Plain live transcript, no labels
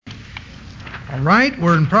All right,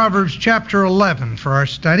 we're in Proverbs chapter 11 for our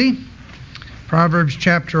study. Proverbs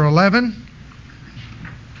chapter 11,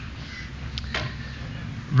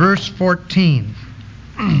 verse 14.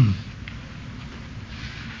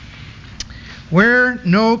 Where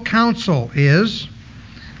no counsel is,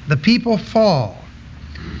 the people fall,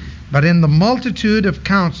 but in the multitude of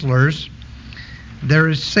counselors there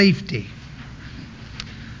is safety.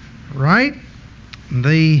 Right?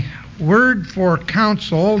 The word for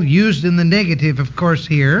counsel, used in the negative, of course,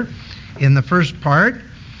 here in the first part,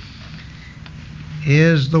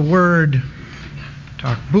 is the word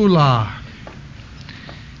takbula.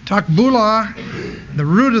 Takbula, the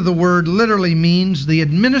root of the word, literally means the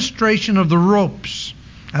administration of the ropes.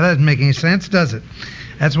 Now, that doesn't make any sense, does it?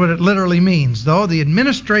 That's what it literally means, though, the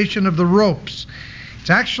administration of the ropes. It's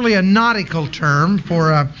actually a nautical term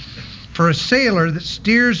for a sailor that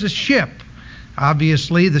steers a ship.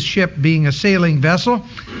 Obviously, the ship being a sailing vessel,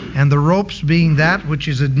 and the ropes being that which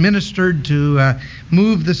is administered to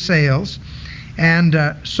move the sails.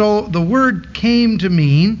 And so the word came to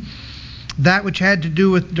mean that which had to do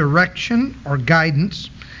with direction or guidance,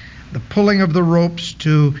 the pulling of the ropes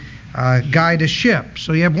to guide a ship.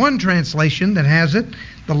 So you have one translation that has it,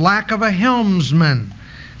 the lack of a helmsman.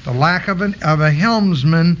 The lack of a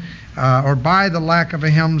helmsman, or by the lack of a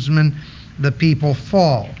helmsman, the people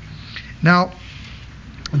fall. Now,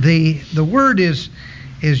 the word is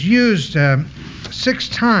used 6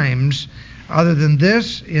 times, other than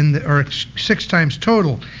this, or 6 times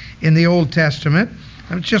total in the Old Testament.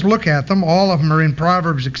 Let's just look at them. All of them are in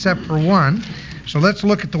Proverbs except for one. So let's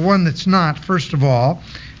look at the one that's not, first of all.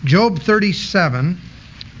 Job 37,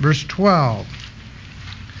 verse 12.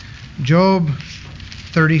 Job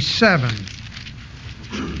 37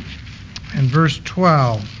 and verse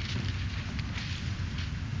 12.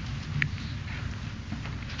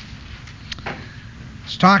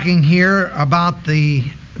 It's talking here about the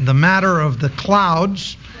matter of the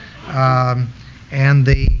clouds, and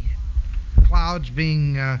the clouds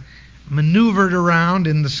being maneuvered around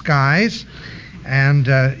in the skies. And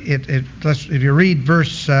if you read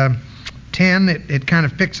verse 10, it kind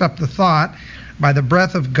of picks up the thought. By the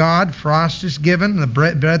breath of God, frost is given, the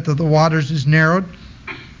breadth of the waters is narrowed.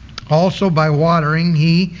 Also by watering,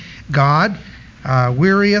 he, God,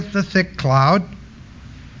 wearieth the thick cloud.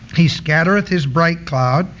 He scattereth his bright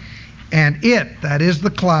cloud, and it, that is the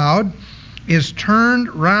cloud, is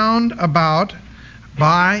turned round about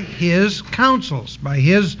by his counsels, by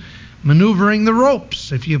his maneuvering the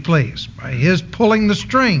ropes, if you please, by his pulling the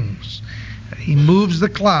strings. He moves the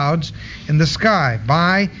clouds in the sky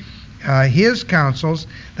by his counsels,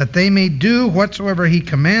 that they may do whatsoever he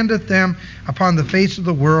commandeth them upon the face of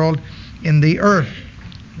the world in the earth.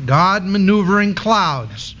 God maneuvering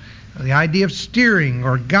clouds. The idea of steering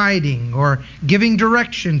or guiding or giving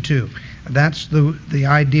direction to. That's the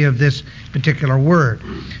idea of this particular word.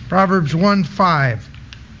 Proverbs 1:5.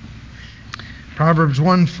 Proverbs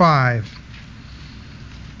 1:5.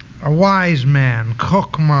 A wise man,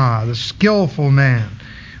 chokmah, the skillful man,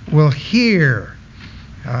 will hear.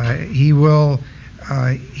 He will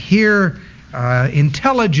hear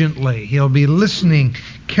intelligently. He'll be listening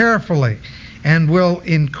carefully and will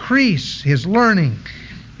increase his learning.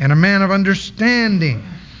 And a man of understanding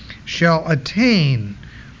shall attain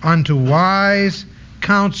unto wise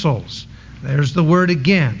counsels. There's the word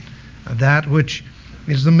again, that which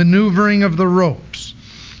is the maneuvering of the ropes.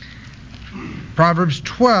 Proverbs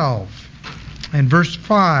 12 and verse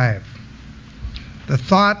 5. The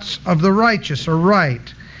thoughts of the righteous are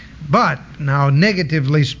right, but, now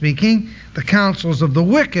negatively speaking, the counsels of the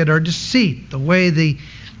wicked are deceit. The way the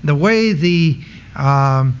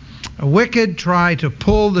wicked try to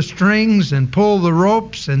pull the strings and pull the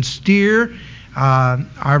ropes and steer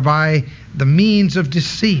are by the means of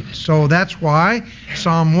deceit. So that's why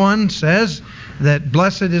Psalm 1 says that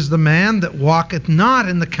blessed is the man that walketh not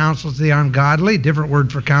in the counsels of the ungodly, different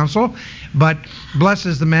word for counsel, but blessed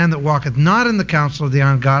is the man that walketh not in the counsel of the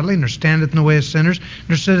ungodly, nor standeth in the way of sinners,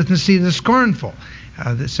 nor sitteth in the seat of the scornful.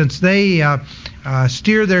 Since they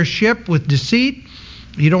steer their ship with deceit,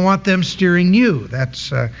 you don't want them steering you.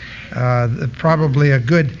 That's probably a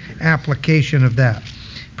good application of that.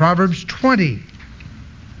 Proverbs 20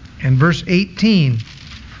 and verse 18.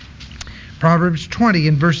 Proverbs 20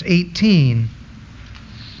 and verse 18.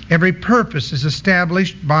 Every purpose is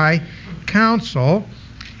established by counsel,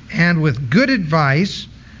 and with good advice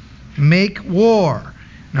make war.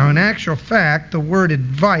 Now, in actual fact, the word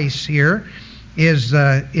advice here is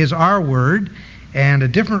our word, and a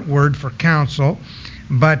different word for counsel.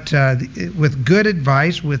 but with good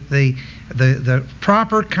advice, with the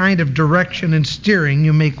proper kind of direction and steering,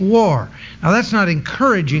 you make war. Now, that's not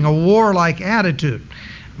encouraging a warlike attitude,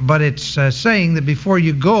 but it's saying that before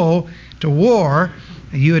you go to war,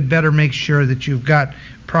 you had better make sure that you've got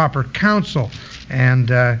proper counsel.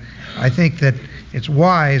 And I think that it's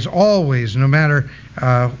wise always, no matter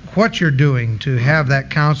what you're doing, to have that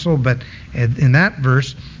counsel. But in that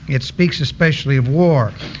verse, it speaks especially of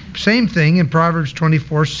war. Same thing in Proverbs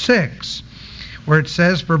 24:6, where it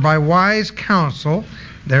says, "For by wise counsel,"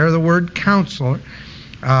 there the word counselor,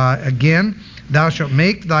 again, "thou shalt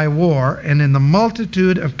make thy war, and in the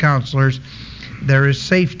multitude of counselors there is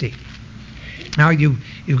safety." Now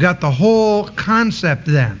you've got the whole concept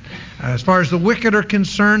then. As far as the wicked are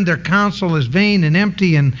concerned, their counsel is vain and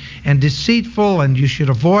empty and deceitful, and you should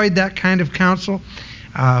avoid that kind of counsel.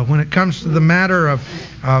 When it comes to the matter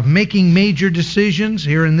of making major decisions,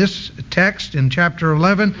 here in this text in chapter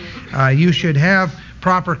 11, you should have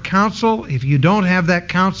proper counsel. If you don't have that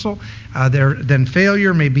counsel, then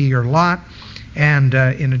failure may be your lot. And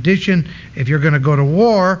in addition, if you're going to go to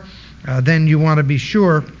war, then you want to be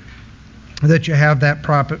sure that you have that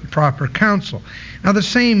proper counsel. Now, the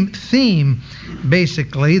same theme,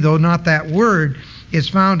 basically, though not that word, is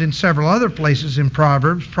found in several other places in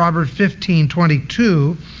Proverbs. Proverbs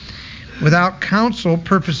 15:22, "Without counsel,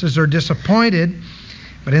 purposes are disappointed,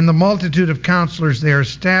 but in the multitude of counselors they are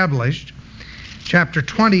established." Chapter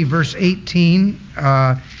 20, verse 18,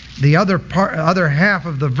 the other half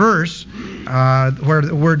of the verse, where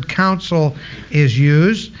the word counsel is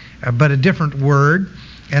used, but a different word.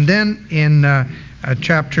 And then in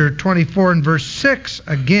chapter 24 and verse 6,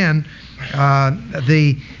 again,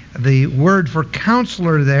 the word for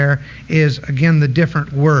counselor there is, again, the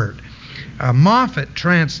different word. Moffat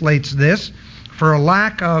translates this, "for a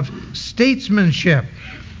lack of statesmanship."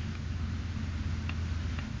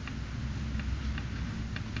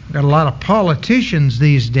 We've got a lot of politicians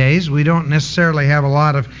these days. We don't necessarily have a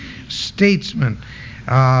lot of statesmen.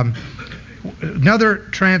 Another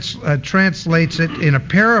translates it in a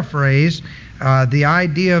paraphrase, the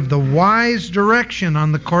idea of the wise direction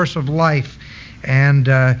on the course of life, and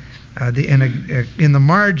in the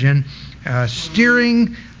margin,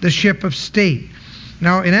 steering the ship of state.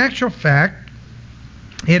 Now, in actual fact,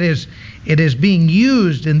 it is being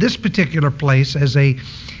used in this particular place as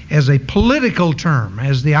a political term,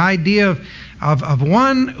 as the idea of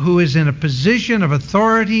one who is in a position of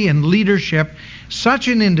authority and leadership. Such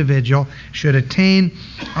an individual should attain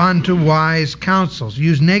unto wise counsels.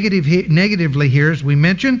 Used negatively here, as we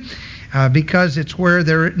mentioned, because it's where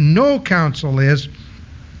there no counsel is,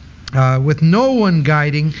 with no one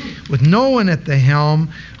guiding, with no one at the helm,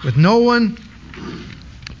 with no one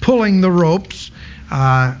pulling the ropes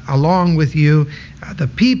along with you, the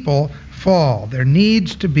people fall. There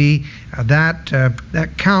needs to be that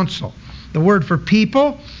counsel. The word for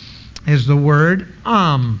people is the word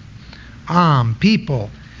people,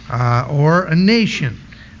 or a nation.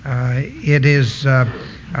 It is,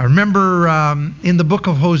 remember in the book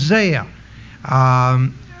of Hosea,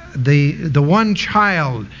 the one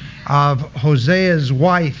child of Hosea's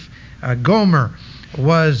wife, Gomer,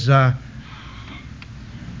 was, I'm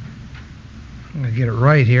going to get it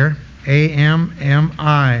right here,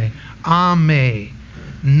 A-M-M-I, Ame,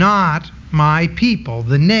 not my people,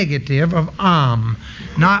 the negative of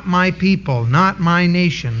not my people, not my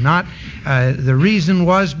nation, not the reason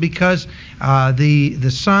was because the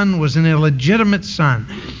son was an illegitimate son,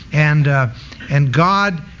 and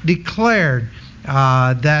God declared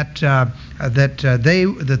that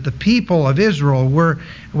the people of Israel were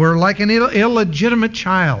like an illegitimate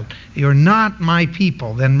child. You're not my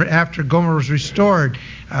people. Then after Gomer was restored,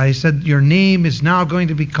 he said, your name is now going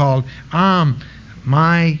to be called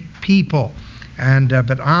my people, and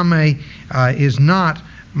but Ame is not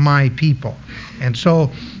my people. And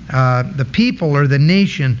so the people or the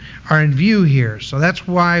nation are in view here. So that's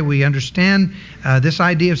why we understand this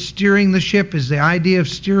idea of steering the ship is the idea of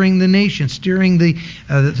steering the nation, steering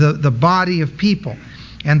the body of people.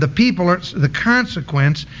 And the people are the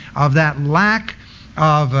consequence of that lack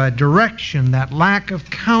of direction, that lack of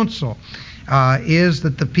counsel, is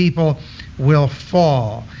that the people will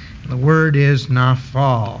fall. The word is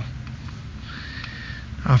nafal.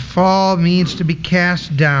 A fall means to be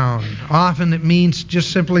cast down. Often it means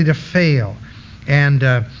just simply to fail. And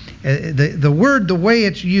the word, the way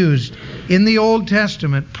it's used in the Old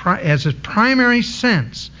Testament as a primary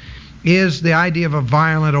sense, is the idea of a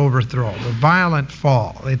violent overthrow, a violent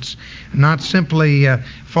fall. It's not simply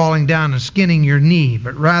falling down and skinning your knee,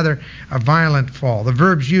 but rather a violent fall. The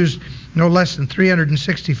verb's used no less than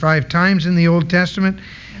 365 times in the Old Testament.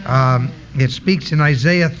 It speaks in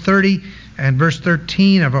Isaiah 30 and verse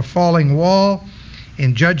 13 of a falling wall.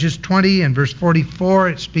 In Judges 20 and verse 44,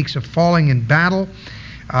 it speaks of falling in battle.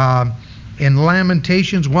 In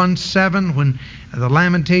Lamentations 1:7, when the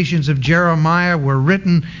Lamentations of Jeremiah were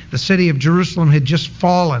written, the city of Jerusalem had just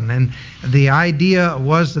fallen, and the idea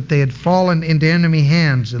was that they had fallen into enemy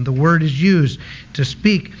hands, and the word is used to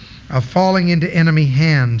speak of falling into enemy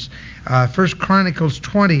hands. 1 Chronicles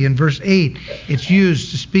 20 and verse 8, it's used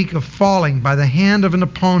to speak of falling by the hand of an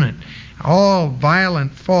opponent. All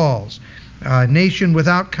violent falls. A nation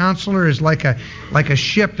without counselor is like a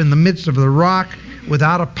ship in the midst of the rock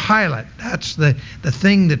without a pilot. That's the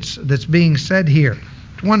thing that's being said here.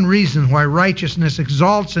 It's one reason why righteousness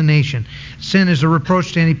exalts a nation. Sin is a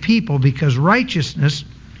reproach to any people, because righteousness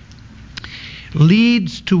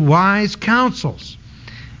leads to wise counsels.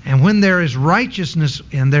 And when there is righteousness,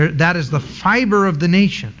 and that is the fiber of the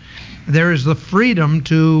nation, there is the freedom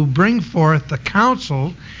to bring forth the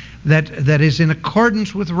counsel that is in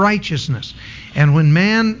accordance with righteousness. And when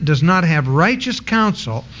man does not have righteous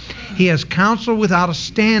counsel, he has counsel without a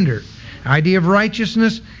standard. The idea of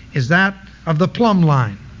righteousness is that of the plumb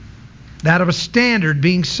line, that of a standard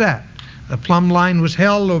being set. The plumb line was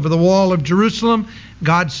held over the wall of Jerusalem.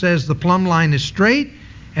 God says the plumb line is straight,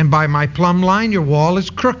 and by my plumb line your wall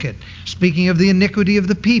is crooked, speaking of the iniquity of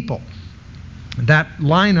the people. That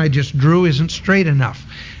line I just drew isn't straight enough,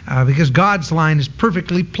 because God's line is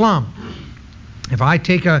perfectly plumb. If I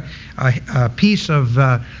take a piece of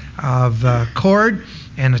cord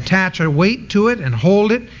and attach a weight to it and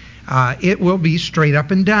hold it, it will be straight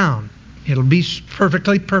up and down. It'll be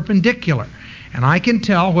perfectly perpendicular. And I can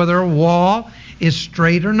tell whether a wall is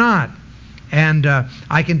straight or not. And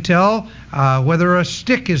I can tell whether a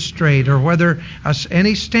stick is straight or whether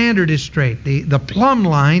any standard is straight. The plumb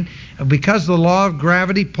line, because the law of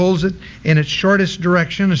gravity pulls it in its shortest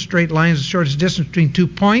direction, a straight line is the shortest distance between 2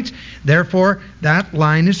 points, therefore that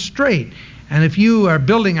line is straight. And if you are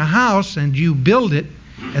building a house and you build it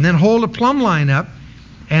and then hold a plumb line up,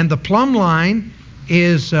 and the plumb line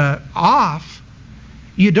is off,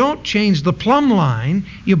 you don't change the plumb line,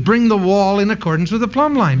 you bring the wall in accordance with the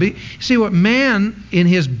plumb line. But see, what man in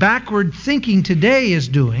his backward thinking today is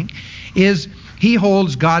doing is he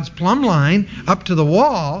holds God's plumb line up to the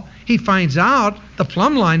wall. He finds out the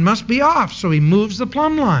plumb line must be off, so he moves the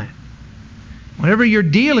plumb line. Whenever you're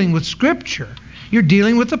dealing with Scripture, you're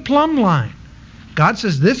dealing with the plumb line. God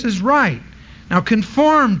says this is right. Now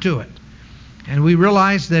conform to it. And we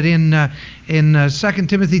realize that in 2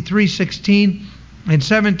 Timothy 3:16 and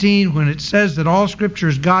 17, when it says that all Scripture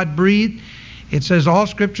is God-breathed, it says all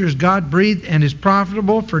Scripture is God-breathed and is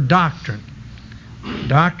profitable for doctrine.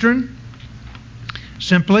 Doctrine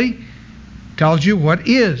simply tells you what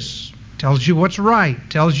is, tells you what's right,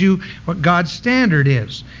 tells you what God's standard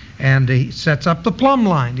is. And he sets up the plumb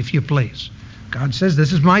line, if you please. God says,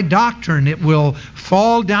 this is my doctrine. It will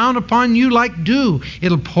fall down upon you like dew.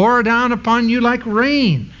 It'll pour down upon you like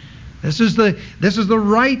rain. This is the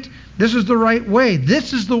right way.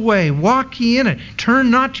 This is the way. Walk ye in it. Turn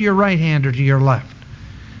not to your right hand or to your left.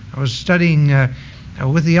 I was studying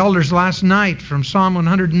with the elders last night from Psalm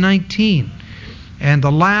 119. And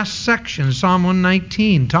the last section, Psalm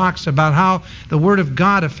 119, talks about how the Word of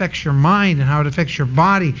God affects your mind and how it affects your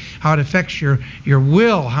body, how it affects your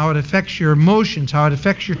will, how it affects your emotions, how it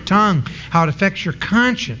affects your tongue, how it affects your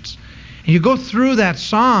conscience. And you go through that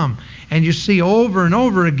psalm and you see over and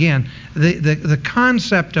over again the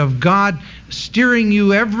concept of God steering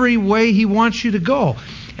you every way He wants you to go.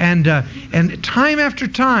 And time after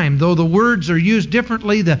time, though the words are used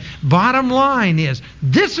differently, the bottom line is,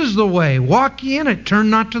 this is the way. Walk ye in it. Turn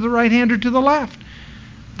not to the right hand or to the left.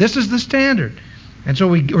 This is the standard. And so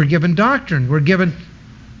we're given doctrine. We're given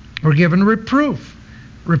reproof.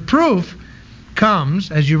 Reproof comes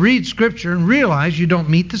as you read Scripture and realize you don't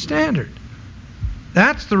meet the standard.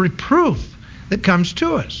 That's the reproof that comes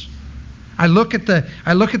to us. I look at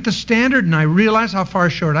the standard and I realize how far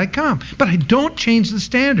short I come. But I don't change the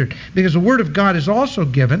standard, because the Word of God is also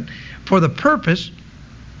given for the purpose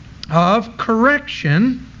of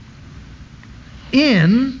correction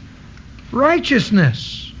in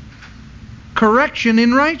righteousness. Correction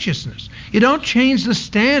in righteousness. You don't change the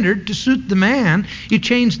standard to suit the man. You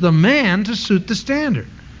change the man to suit the standard.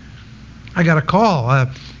 I got a call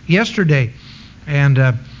yesterday,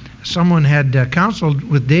 and someone had counseled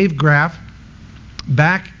with Dave Graff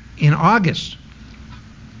back in August.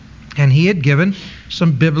 And he had given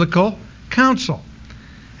some biblical counsel.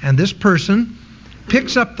 And this person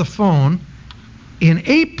picks up the phone in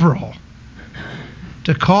April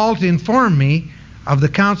to call to inform me of the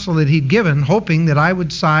counsel that he'd given, hoping that I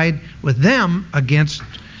would side with them against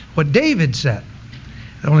what David said.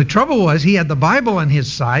 The only trouble was he had the Bible on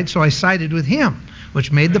his side, so I sided with him,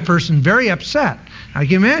 which made the person very upset. Now, you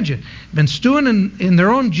can imagine, been stewing in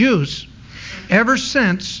their own juice ever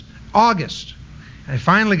since August. I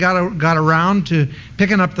finally got around to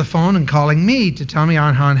picking up the phone and calling me to tell me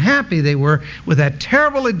how unhappy they were with that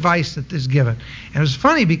terrible advice that is given. And it was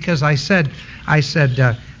funny because I said,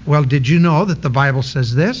 well, did you know that the Bible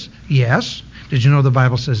says this? Yes. Did you know the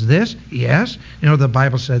Bible says this? Yes. You know the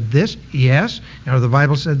Bible said this? Yes. You know the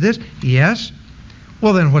Bible said this? Yes.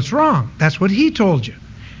 Well, then what's wrong? That's what he told you.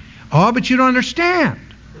 Oh, but you don't understand.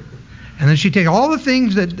 And then she take all the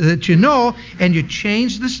things that you know and you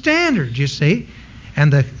change the standard, you see.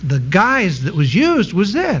 And the guise that was used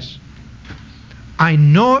was this. I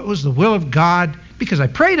know it was the will of God because I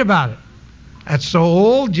prayed about it. That's so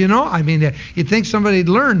old, you know. I mean, you'd think somebody'd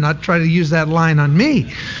learn, not try to use that line on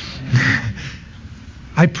me.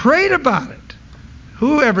 I prayed about it.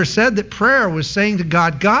 Whoever said that prayer was saying to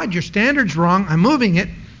God, God, your standard's wrong, I'm moving it.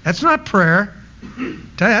 That's not prayer.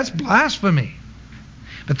 That's blasphemy.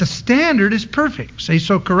 But the standard is perfect. Say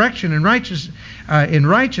so, correction in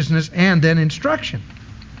righteousness and then instruction.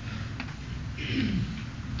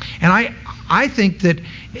 And I think that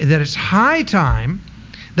it's high time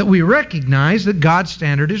that we recognize that God's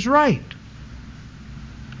standard is right.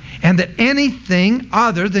 And that anything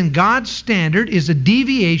other than God's standard is a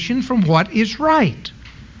deviation from what is right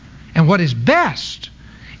and what is best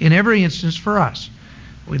in every instance for us.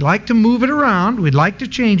 We'd like to move it around. We'd like to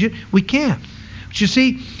change it. We can't. But you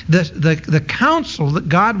see, the counsel that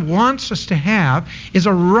God wants us to have is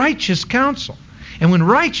a righteous counsel. And when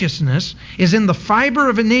righteousness is in the fiber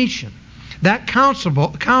of a nation, that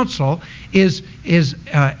counsel is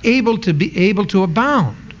able to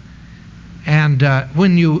abound. And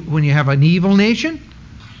when you have an evil nation,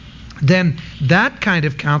 then that kind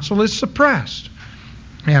of counsel is suppressed.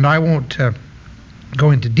 And I won't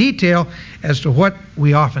go into detail as to what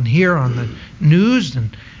we often hear on the news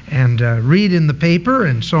and read in the paper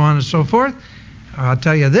and so on and so forth. I'll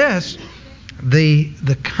tell you this,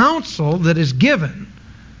 the counsel that is given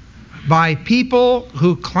by people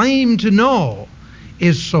who claim to know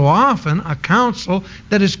is so often a counsel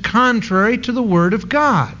that is contrary to the Word of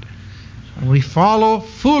God. When we follow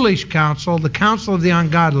foolish counsel, the counsel of the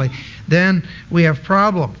ungodly, then we have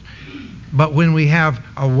problems. But when we have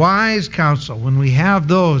a wise counsel, when we have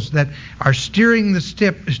those that are steering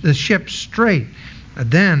the ship straight,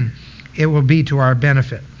 then it will be to our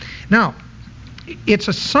benefit. Now, it's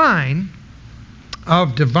a sign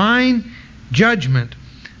of divine judgment,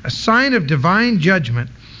 a sign of divine judgment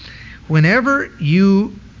whenever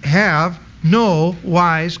you have no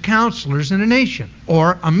wise counselors in a nation,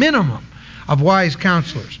 or a minimum of wise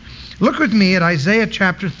counselors. Look with me at Isaiah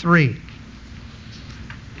chapter 3.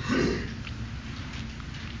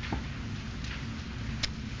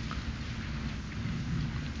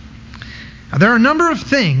 Now, there are a number of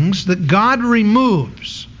things that God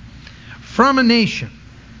removes from a nation,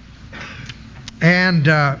 and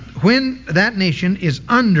when that nation is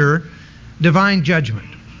under divine judgment.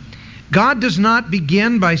 God does not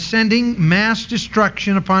begin by sending mass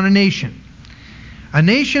destruction upon a nation. A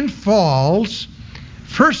nation falls,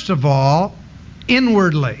 first of all,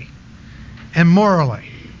 inwardly and morally.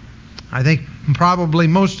 I think probably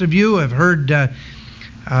most of you have heard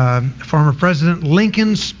former President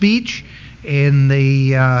Lincoln's speech in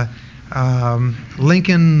the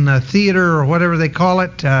Lincoln Theater, or whatever they call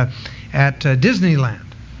it, at Disneyland.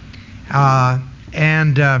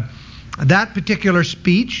 And that particular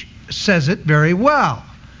speech says it very well.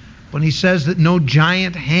 When he says that no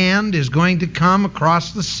giant hand is going to come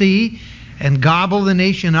across the sea and gobble the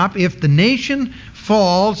nation up. If the nation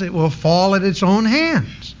falls, it will fall at its own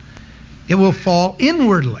hands. It will fall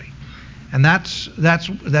inwardly. And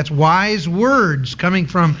that's wise words coming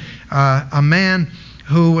from a man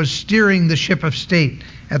who was steering the ship of state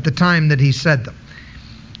at the time that he said them.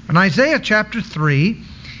 In Isaiah chapter 3,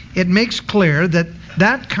 it makes clear that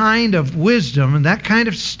that kind of wisdom and that kind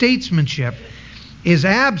of statesmanship is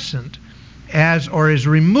absent or is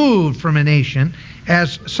removed from a nation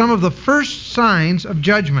as some of the first signs of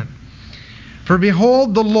judgment. For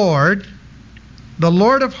behold, the Lord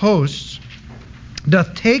of hosts,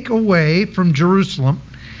 doth take away from Jerusalem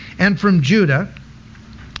and from Judah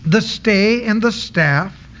the stay and the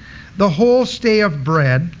staff, the whole stay of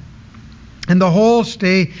bread, and the whole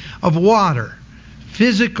stay of water,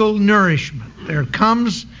 physical nourishment. There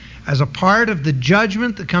comes as a part of the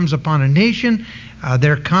judgment that comes upon a nation,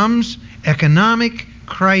 there comes economic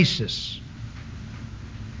crisis.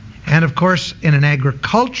 And of course, in an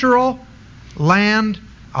agricultural land,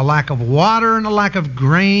 a lack of water and a lack of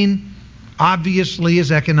grain obviously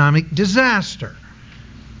is economic disaster.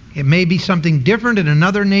 It may be something different in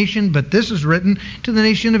another nation, but this is written to the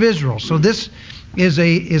nation of Israel. So this is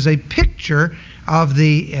a picture of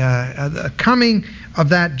the coming of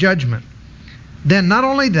that judgment. Then not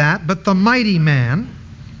only that, but the mighty man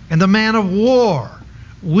and the man of war,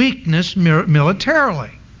 weakness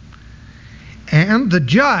militarily, and the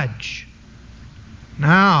judge.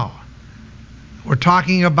 Now, we're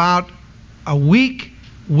talking about a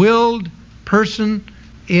weak-willed person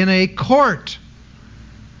in a court.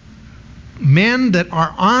 Men that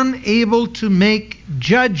are unable to make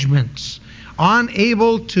judgments,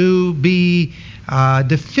 unable to be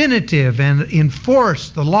definitive and enforce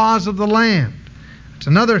the laws of the land. It's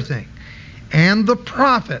another thing. And the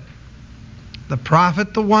prophet,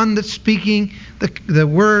 the one that's speaking the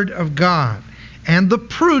word of God, and the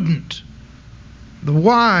prudent, the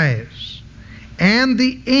wise, and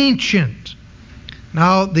the ancient.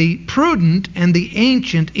 Now, the prudent and the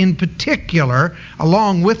ancient in particular,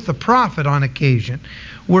 along with the prophet on occasion,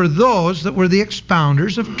 were those that were the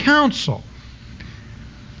expounders of counsel.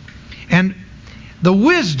 And the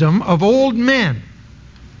wisdom of old men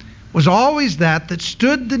was always that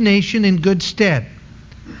stood the nation in good stead.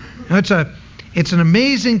 Now, it's an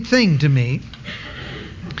amazing thing to me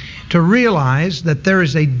to realize that there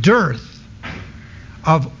is a dearth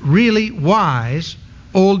of really wise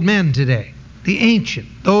old men today. The ancient,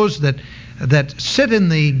 those that sit in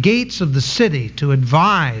the gates of the city to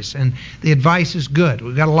advise, and the advice is good.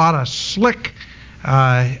 We've got a lot of slick,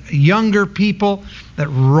 younger people that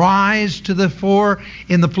rise to the fore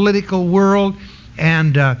in the political world,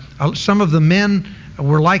 and some of the men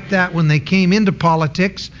were like that when they came into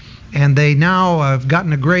politics, and they now have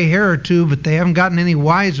gotten a gray hair or two, but they haven't gotten any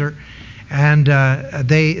wiser, and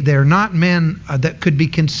they're not men that could be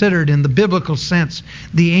considered in the biblical sense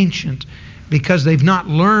the ancient, because they've not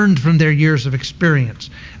learned from their years of experience.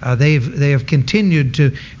 They have continued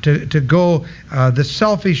to go the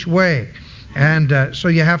selfish way, and so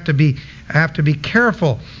you have to be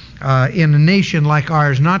careful in a nation like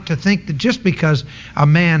ours, not to think that just because a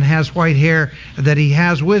man has white hair that he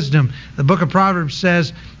has wisdom. The book of Proverbs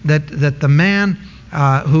says that the man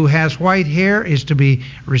who has white hair is to be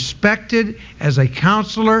respected as a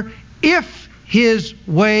counselor if his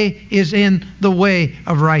way is in the way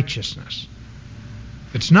of righteousness.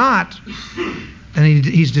 If it's not, then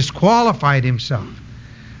he's disqualified himself.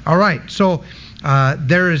 All right, so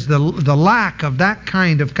there is the lack of that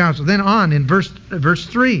kind of counsel. Then on in verse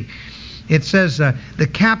 3, it says, the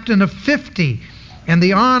captain of 50, and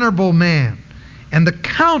the honorable man, and the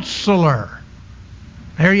counselor.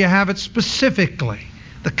 There you have it specifically.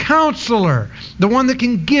 The counselor, the one that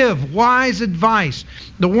can give wise advice,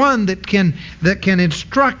 the one that can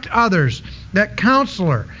instruct others, that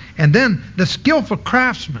counselor. And then the skillful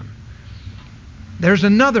craftsman. There's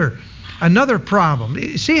another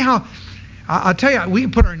problem. See how, I'll tell you, we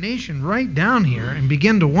can put our nation right down here and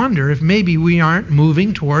begin to wonder if maybe we aren't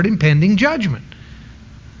moving toward impending judgment,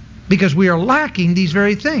 because we are lacking these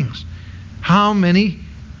very things. How many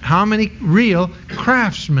real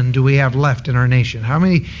craftsmen do we have left in our nation? How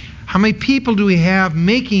many people do we have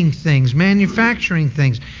making things, manufacturing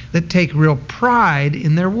things that take real pride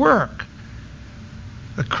in their work?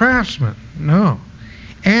 The craftsman, no.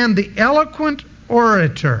 And the eloquent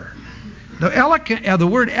orator. The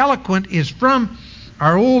word eloquent is from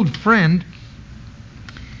our old friend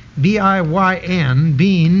B-I-Y-N,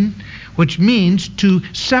 being, which means to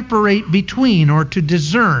separate between or to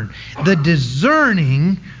discern. The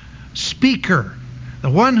discerning speaker, the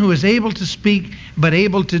one who is able to speak but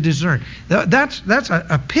able to discern. That's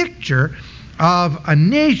a picture of a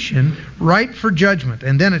nation ripe for judgment.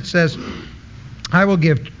 And then it says, I will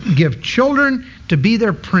give children to be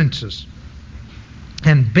their princes,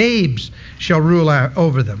 and babes shall rule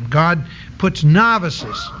over them. God puts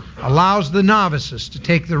novices, allows the novices to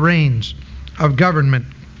take the reins of government,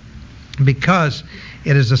 because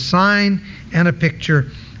it is a sign and a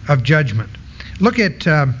picture of judgment. Look at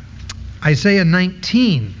Isaiah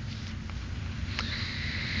 19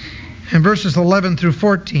 and verses 11 through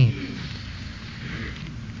 14.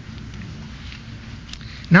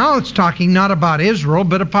 Now it's talking not about Israel,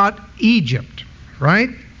 but about Egypt, right?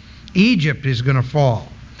 Egypt is going to fall.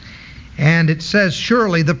 And it says,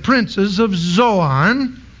 surely the princes of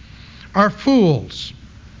Zoan are fools.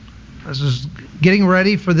 This is getting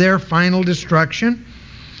ready for their final destruction.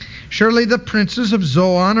 Surely the princes of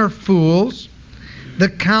Zoan are fools. The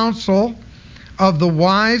counsel of the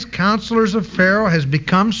wise counselors of Pharaoh has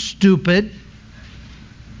become stupid.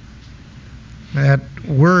 That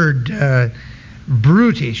word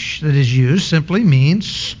brutish that is used simply means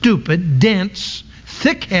stupid, dense,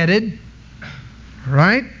 thick-headed.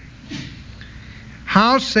 Right?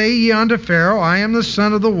 How say ye unto Pharaoh, I am the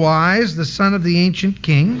son of the wise, the son of the ancient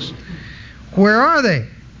kings? Where are they?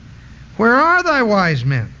 Where are thy wise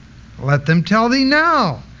men? Let them tell thee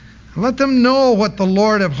now. Let them know what the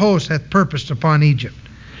Lord of hosts hath purposed upon Egypt.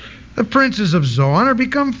 The princes of Zoan are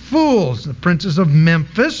become fools. The princes of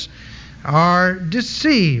Memphis are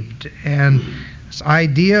deceived. And this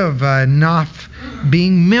idea of Noph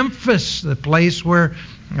being Memphis, the place where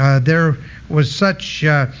there was such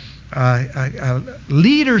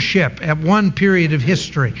leadership at one period of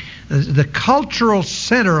history, the cultural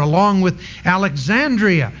center along with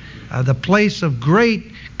Alexandria, the place of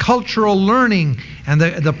great cultural learning and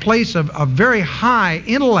the place of very high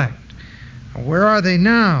intellect. Where are they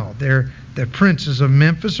now? The princes of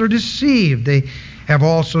Memphis are deceived. They have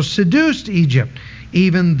also seduced Egypt,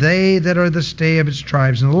 even they that are the stay of its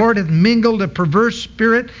tribes. And the Lord hath mingled a perverse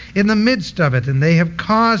spirit in the midst of it, and they have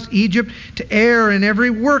caused Egypt to err in every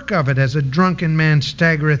work of it, as a drunken man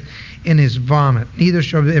staggereth in his vomit. Neither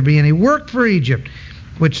shall there be any work for Egypt,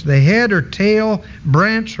 which the head or tail,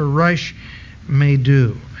 branch or rush may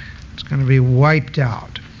do. It's going to be wiped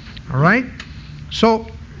out. All right? So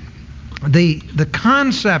the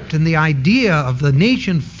concept and the idea of the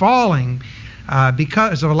nation falling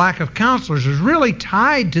because of a lack of counselors is really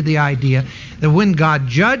tied to the idea that when God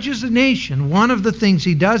judges a nation, one of the things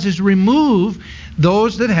he does is remove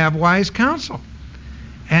those that have wise counsel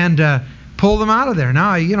and pull them out of there.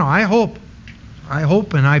 Now, I hope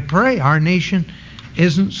and I pray our nation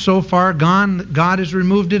isn't so far gone that God has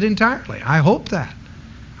removed it entirely. I hope that.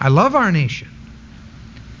 I love our nation.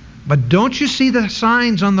 But don't you see the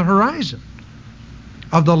signs on the horizon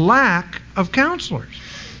of the lack of counselors?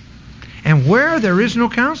 And where there is no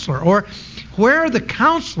counselor, or where the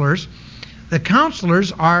counselors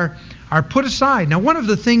are put aside. Now, one of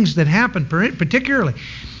the things that happened, particularly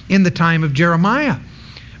in the time of Jeremiah,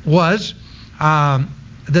 was that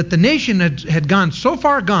the nation had gone so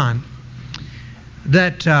far gone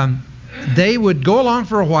that they would go along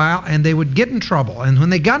for a while and they would get in trouble. And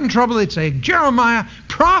when they got in trouble, they'd say, Jeremiah,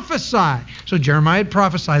 prophesy. So Jeremiah would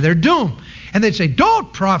prophesy their doom. And they'd say,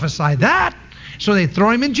 don't prophesy that. So they'd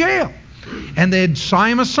throw him in jail. And they'd saw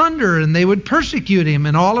him asunder, and they would persecute him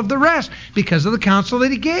and all of the rest because of the counsel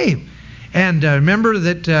that he gave. And remember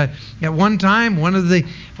that at one time one of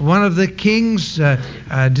the kings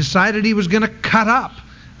decided he was going to cut up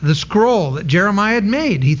the scroll that Jeremiah had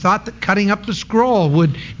made. He thought that cutting up the scroll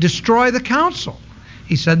would destroy the counsel.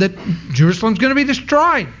 He said that Jerusalem's going to be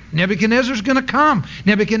destroyed. Nebuchadnezzar's going to come.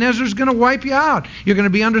 Nebuchadnezzar's going to wipe you out. You're going to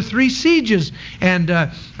be under 3 sieges. And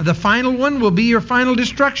the final one will be your final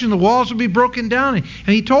destruction. The walls will be broken down. And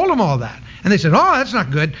he told them all that. And they said, oh, that's not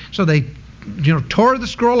good. So they tore the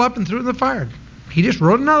scroll up and threw it in the fire. He just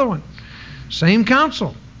wrote another one. Same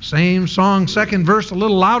counsel. Same song, second verse, a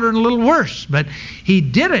little louder and a little worse. But he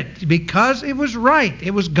did it because it was right.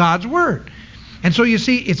 It was God's word. And so you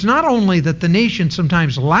see, it's not only that the nation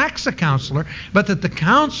sometimes lacks a counselor, but that the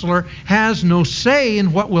counselor has no say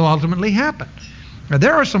in what will ultimately happen. Now,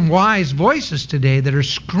 there are some wise voices today that are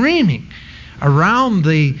screaming around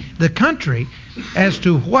the country as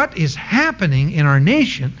to what is happening in our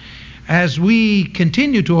nation as we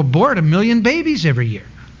continue to abort 1 million babies every year.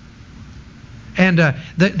 And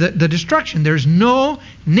the destruction. There's no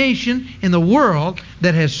nation in the world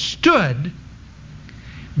that has stood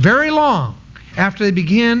very long after they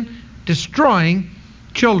began destroying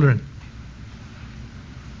children.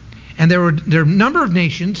 And there are a number of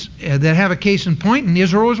nations that have a case in point, and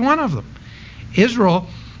Israel was one of them. Israel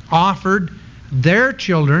offered their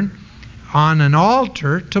children on an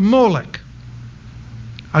altar to Moloch,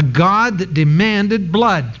 a god that demanded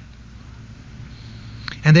blood.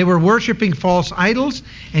 And they were worshiping false idols,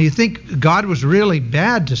 and you think God was really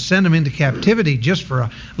bad to send them into captivity just for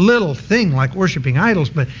a little thing like worshiping idols,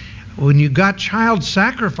 but when you got child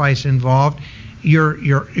sacrifice involved,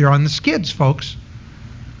 you're on the skids, folks.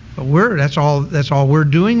 But that's all we're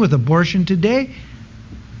doing with abortion today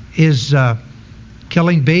is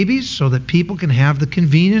killing babies so that people can have the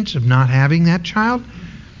convenience of not having that child,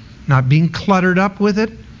 not being cluttered up with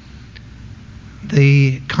it.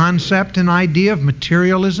 The concept and idea of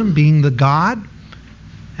materialism being the God,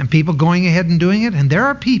 and people going ahead and doing it. And there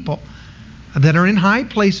are people that are in high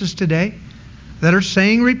places today that are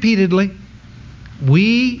saying repeatedly,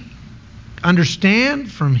 we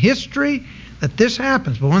understand from history that this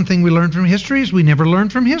happens. But one thing we learn from history is we never learn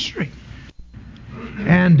from history.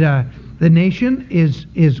 And the nation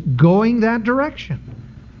is going that direction.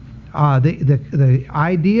 The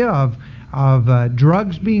idea of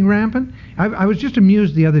drugs being rampant. I was just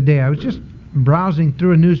amused the other day. I was just browsing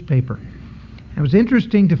through a newspaper. It was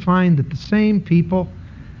interesting to find that the same people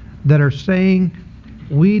that are saying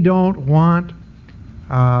we don't want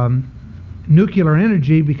nuclear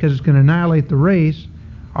energy because it's going to annihilate the race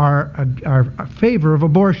are a favor of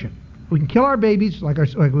abortion. We can kill our babies like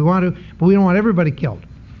we want to, but we don't want everybody killed.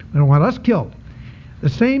 We don't want us killed. The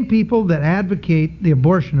same people that advocate the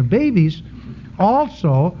abortion of babies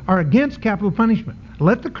also are against capital punishment.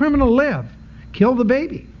 Let the criminal live. Kill the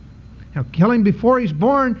baby. Now, kill him before he's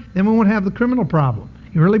born, then we won't have the criminal problem.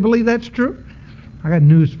 You really believe that's true? I got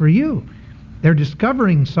news for you. They're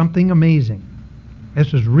discovering something amazing.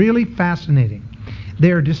 This is really fascinating.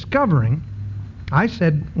 They're discovering, I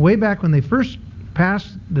said way back when they first passed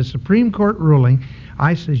the Supreme Court ruling,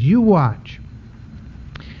 I says, you watch.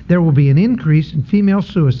 There will be an increase in female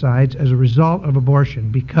suicides as a result of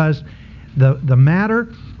abortion, because the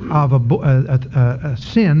matter of a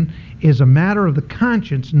sin is a matter of the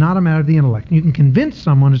conscience, not a matter of the intellect. You can convince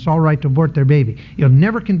someone it's all right to abort their baby. You'll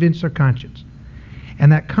never convince their conscience.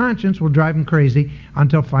 And that conscience will drive them crazy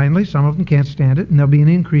until finally some of them can't stand it, and there'll be an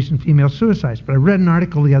increase in female suicides. But I read an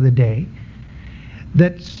article the other day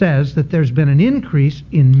that says that there's been an increase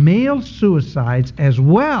in male suicides as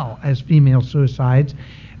well as female suicides,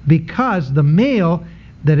 because the male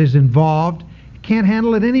that is involved can't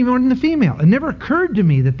handle it any more than the female. It never occurred to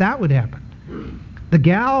me that that would happen. The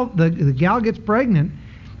gal gets pregnant,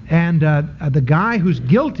 and the guy who's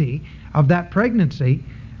guilty of that pregnancy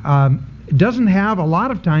doesn't have a lot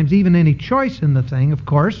of times even any choice in the thing, of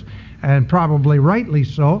course, and probably rightly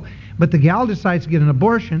so. But the gal decides to get an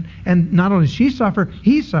abortion, and not only does she suffer,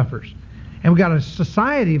 he suffers. And we've got a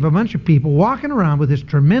society of a bunch of people walking around with this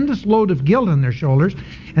tremendous load of guilt on their shoulders,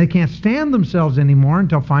 and they can't stand themselves anymore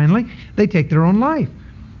until finally they take their own life.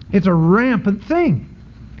 It's a rampant thing.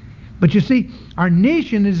 But you see, our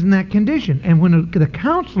nation is in that condition. And when the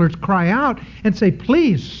counselors cry out and say,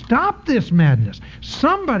 please stop this madness,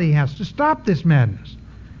 somebody has to stop this madness.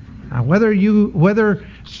 Now, whether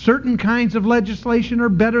certain kinds of legislation are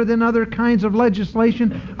better than other kinds of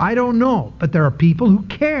legislation, I don't know. But there are people who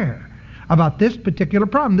care about this particular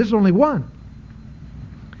problem. This is only one.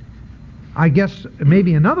 I guess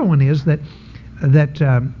maybe another one is that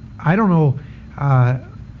I don't know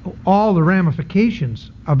all the ramifications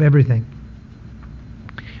of everything.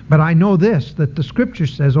 But I know this, that the Scripture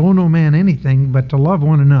says, owe no man anything but to love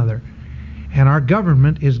one another. And our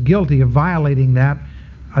government is guilty of violating that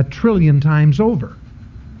 1 trillion times over.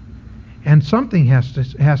 And something has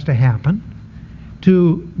to happen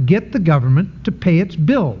to get the government to pay its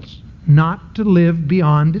bills, not to live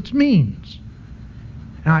beyond its means.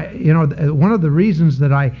 One of the reasons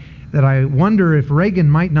that I wonder if Reagan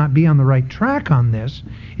might not be on the right track on this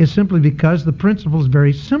is simply because the principle is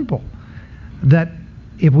very simple, that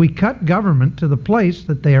if we cut government to the place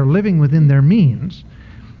that they are living within their means,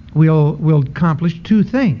 we'll accomplish two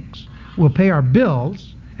things. We'll pay our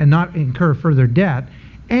bills and not incur further debt,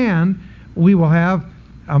 and we will have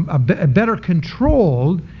a better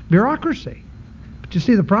controlled bureaucracy. But you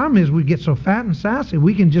see, the problem is we get so fat and sassy,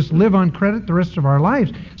 we can just live on credit the rest of our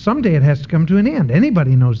lives. Someday it has to come to an end.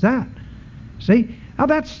 Anybody knows that. See? Now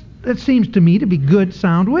that seems to me to be good,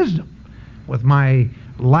 sound wisdom. With my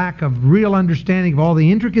lack of real understanding of all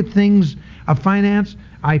the intricate things of finance,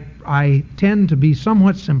 I tend to be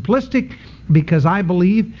somewhat simplistic, because I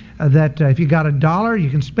believe that if you got $1, you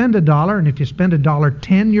can spend $1, and if you spend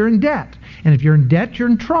 $1.10, you're in debt. And if you're in debt, you're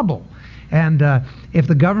in trouble. And if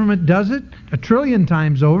the government does it 1 trillion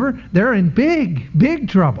times over, they're in big, big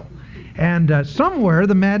trouble. And somewhere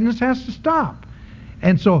the madness has to stop.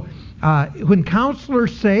 And so when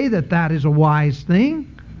counselors say that that is a wise thing,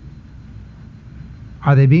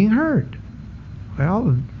 are they being heard?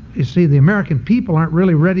 Well, you see, the American people aren't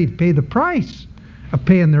really ready to pay the price of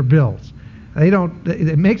paying their bills.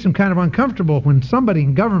 It makes them kind of uncomfortable when somebody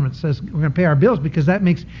in government says we're going to pay our bills, because that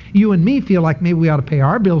makes you and me feel like maybe we ought to pay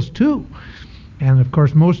our bills too. And of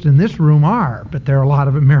course most in this room are, but there are a lot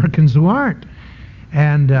of Americans who aren't.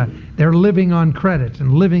 And they're living on credit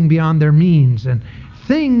and living beyond their means, and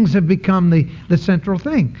things have become the central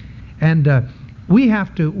thing. And we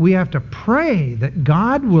have to pray that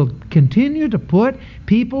God will continue to put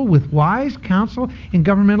people with wise counsel in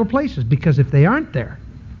governmental places, because if they aren't there,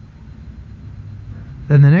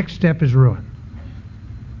 then the next step is ruin.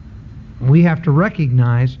 We have to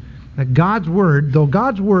recognize that God's Word, though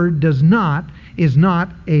God's Word is not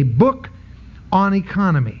a book on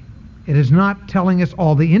economy. It is not telling us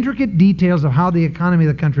all the intricate details of how the economy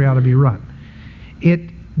of the country ought to be run. it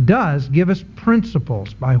does give us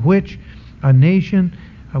principles by which a nation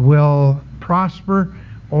will prosper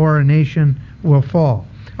or a nation will fall.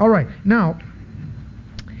 All right, now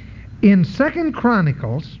in Second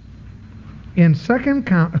Chronicles,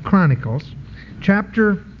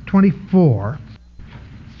 chapter 24,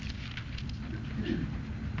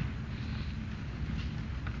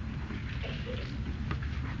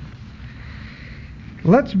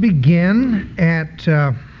 let's begin at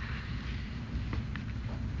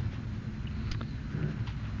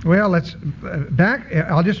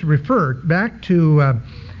I'll just refer back to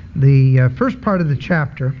the first part of the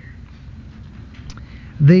chapter.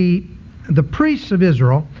 The priests of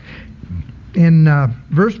Israel, in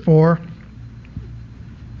verse 4,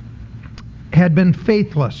 had been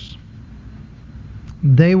faithless.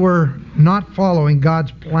 They were not following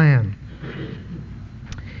God's plan.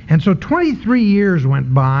 And so 23 years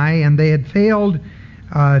went by, and they had failed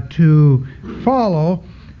to follow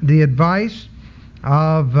the advice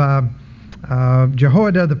of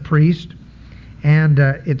Jehoiada the priest. And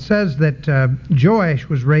it says that Joash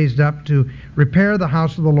was raised up to repair the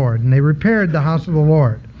house of the Lord. And they repaired the house of the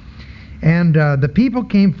Lord. And the people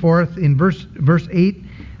came forth in verse 8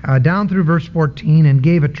 down through verse 14 and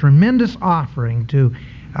gave a tremendous offering, to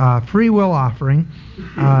free will offering,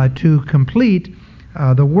 to complete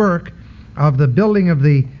the work of the building of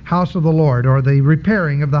the house of the Lord, or the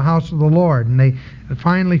repairing of the house of the Lord. And they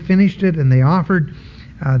finally finished it, and they offered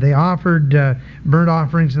burnt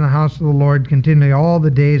offerings in the house of the Lord continually all the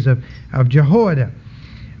days of Jehoiada.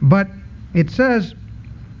 But it says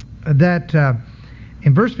that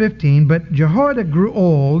in verse 15, but Jehoiada grew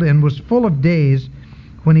old and was full of days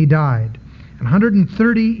when he died.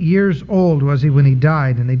 130 years old was he when he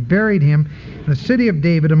died, and they buried him in the city of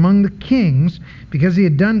David among the kings, because he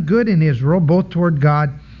had done good in Israel, both toward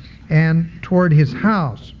God and toward his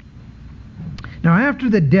house. Now after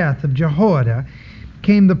the death of Jehoiada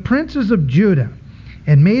came the princes of Judah,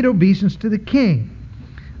 and made obeisance to the king.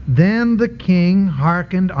 Then the king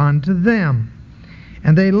hearkened unto them.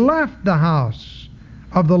 And they left the house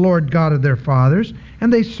of the Lord God of their fathers,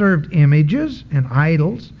 and they served images and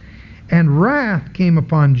idols. And wrath came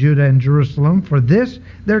upon Judah and Jerusalem for this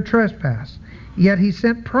their trespass. Yet he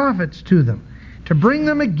sent prophets to them, to bring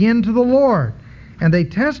them again to the Lord. And they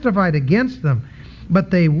testified against them,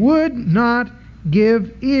 but they would not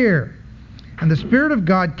give ear. And the Spirit of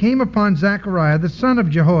God came upon Zechariah the son of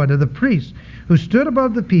Jehoiada the priest, who stood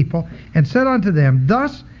above the people, and said unto them,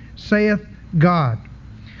 Thus saith God,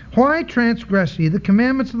 Why transgress ye the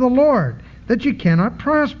commandments of the Lord, that ye cannot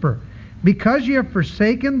prosper? Because ye have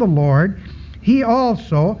forsaken the Lord, he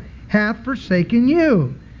also hath forsaken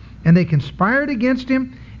you. And they conspired against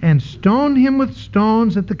him, and stoned him with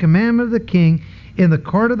stones at the commandment of the king in the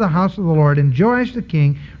court of the house of the Lord. And Joash the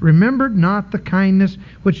king remembered not the kindness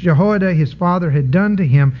which Jehoiada his father had done to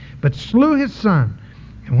him, but slew his son.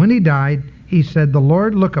 And when he died, he said, The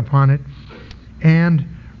Lord look upon it and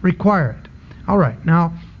require it. All right,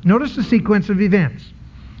 now notice the sequence of events.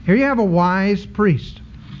 Here you have a wise priest,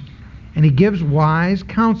 and he gives wise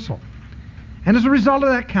counsel. And as a result of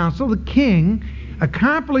that counsel, the king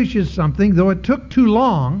accomplishes something, though it took too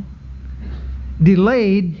long,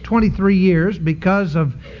 delayed 23 years because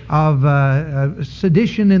of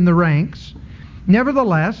sedition in the ranks.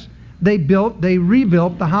 Nevertheless, they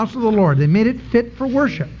rebuilt the house of the Lord. They made it fit for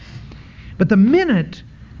worship. But the minute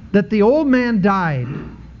that the old man died,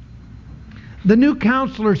 the new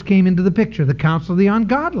counselors came into the picture, the counsel of the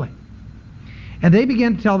ungodly. And they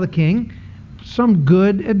began to tell the king some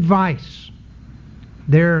good advice.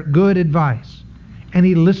 Their good advice. And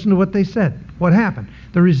he listened to what they said. What happened?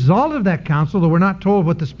 The result of that counsel, though we're not told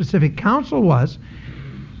what the specific counsel was,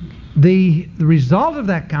 the result of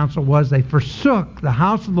that counsel was they forsook the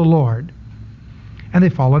house of the Lord and they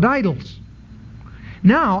followed idols.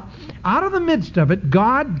 Now, out of the midst of it,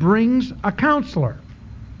 God brings a counselor.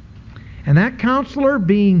 And that counselor,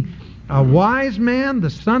 being a wise man, the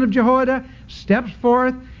son of Jehoiada, steps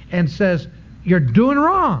forth and says, You're doing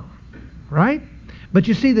wrong, right? But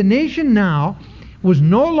you see, the nation now was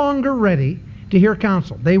no longer ready to hear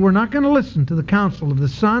counsel. They were not going to listen to the counsel of the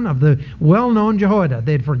son of the well-known Jehoiada.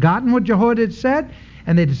 They had forgotten what Jehoiada had said,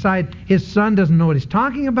 and they decide his son doesn't know what he's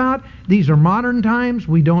talking about. These are modern times.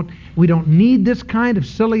 We don't need this kind of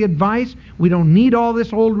silly advice. We don't need all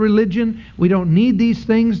this old religion. We don't need these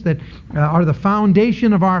things that are the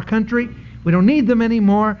foundation of our country. We don't need them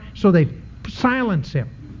anymore, so they silence him.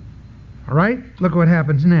 All right? Look what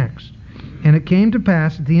happens next. And it came to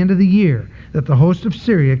pass at the end of the year that the host of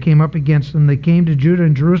Syria came up against them. They came to Judah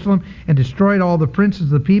and Jerusalem and destroyed all the princes of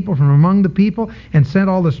the people from among the people and sent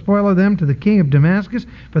all the spoil of them to the king of Damascus.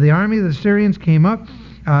 For the army of the Syrians came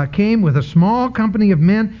with a small company of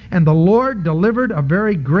men, and the Lord delivered a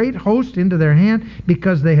very great host into their hand,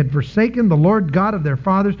 because they had forsaken the Lord God of their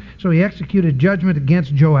fathers. So he executed judgment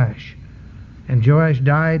against Joash. And Joash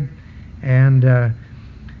died, and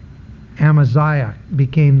Amaziah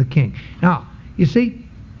became the king. Now, you see,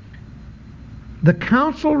 the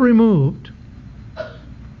counsel removed.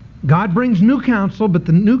 God brings new counsel, but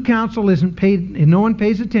the new counsel isn't paid, and no one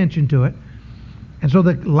pays attention to it. And so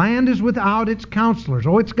the land is without its counselors.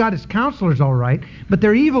 Oh, it's got its counselors all right, but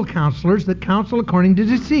they're evil counselors that counsel according to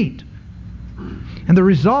deceit. And the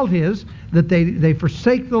result is that they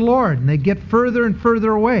forsake the Lord, and they get further and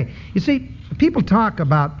further away. You see, people talk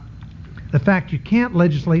about the fact you can't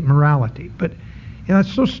legislate morality, but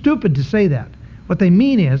it's so stupid to say that. What they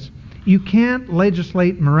mean is, you can't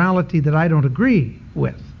legislate morality that I don't agree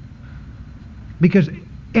with, because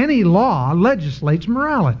any law legislates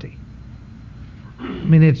morality. I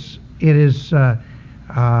mean, it is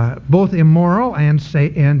both immoral and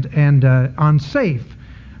unsafe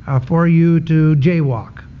for you to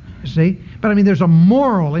jaywalk. You see, but I mean, there's a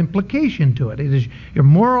moral implication to it. It is your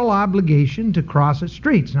moral obligation to cross its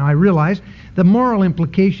streets. Now, I realize the moral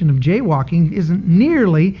implication of jaywalking isn't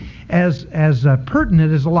nearly as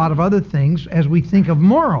pertinent as a lot of other things as we think of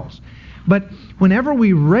morals. But whenever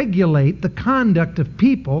we regulate the conduct of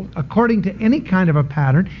people according to any kind of a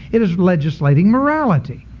pattern, it is legislating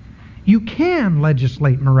morality. You can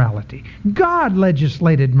legislate morality. God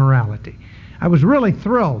legislated morality. I was really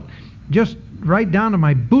thrilled, just right down to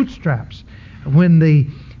my bootstraps,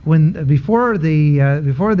 before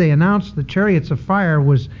they announced the Chariots of Fire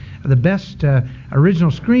was the best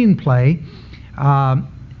original screenplay.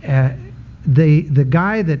 The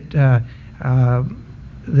guy that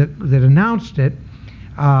announced it,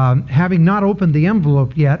 having not opened the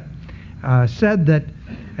envelope yet, said that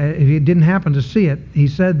if you didn't happen to see it, he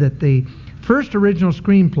said that the first original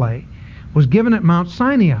screenplay was given at Mount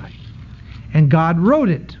Sinai, and God wrote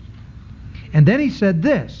it. And then he said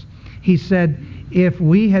this. He said, if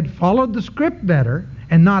we had followed the script better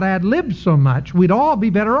and not ad-libbed so much, we'd all be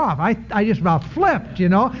better off. I just about flipped, you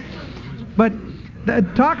know. But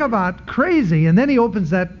talk about crazy. And then he opens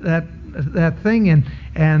that thing,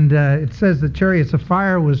 and it says the Chariots of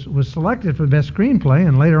Fire was selected for the best screenplay,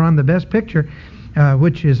 and later on the best picture,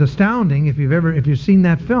 which is astounding. If you've seen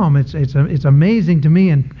that film, it's amazing to me,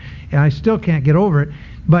 and I still can't get over it.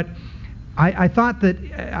 But I thought that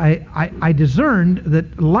I discerned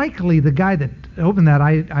that likely the guy that opened that,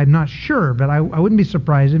 I'm not sure, but I wouldn't be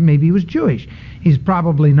surprised if maybe he was Jewish. He's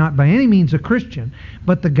probably not by any means a Christian,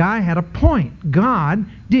 but the guy had a point. God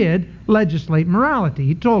did legislate morality.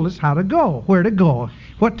 He told us how to go, where to go,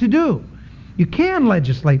 what to do. You can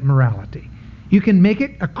legislate morality. You can make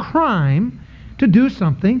it a crime to do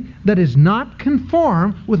something that is not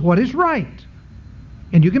conform with what is right,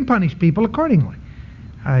 and you can punish people accordingly.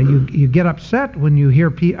 You get upset when you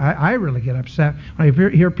hear I really get upset when I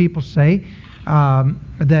hear people say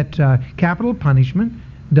that capital punishment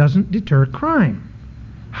doesn't deter crime.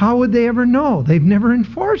 How would they ever know? They've never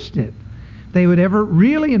enforced it. They would ever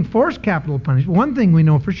really enforce capital punishment. One thing we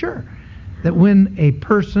know for sure, that when a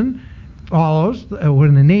person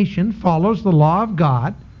when a nation follows the law of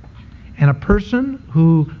God, and a person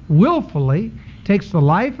who willfully takes the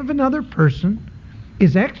life of another person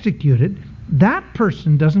is executed, that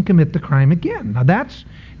person doesn't commit the crime again. Now that's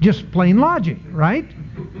just plain logic, right?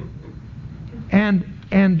 And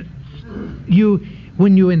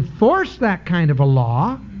when you enforce that kind of a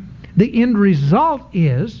law, the end result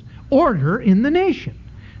is order in the nation.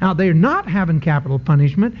 Now they're not having capital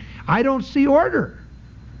punishment. I don't see order.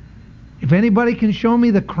 If anybody can show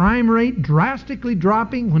me the crime rate drastically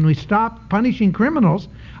dropping when we stop punishing criminals,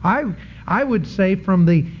 I would say from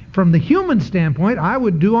the human standpoint, I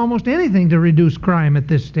would do almost anything to reduce crime at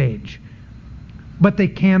this stage. But they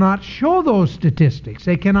cannot show those statistics.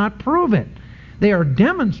 They cannot prove it. They are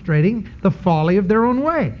demonstrating the folly of their own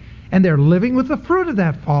way. And they're living with the fruit of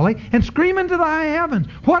that folly and screaming to the high heavens,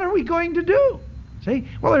 what are we going to do? See?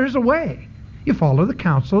 Well, there's a way. You follow the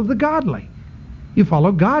counsel of the godly. You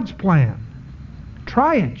follow God's plan.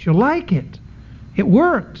 Try it. You'll like it. It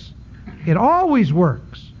works. It always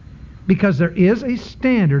works. Because there is a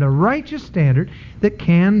standard, a righteous standard, that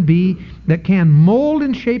can mold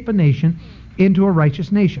and shape a nation into a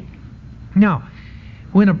righteous nation. Now,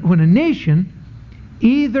 when a nation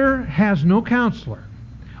either has no counselor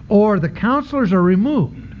or the counselors are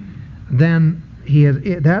removed, then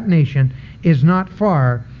that nation is not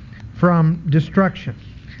far from destruction.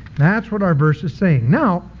 That's what our verse is saying.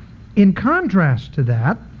 Now, in contrast to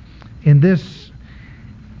that, in this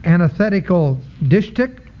antithetical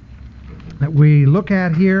distich that we look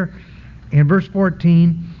at here in verse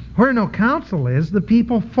 14, where no counsel is, the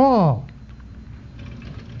people fall.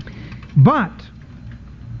 But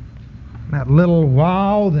that little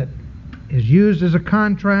wow that is used as a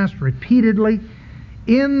contrast repeatedly,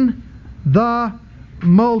 in the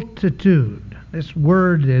multitude. This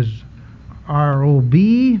word is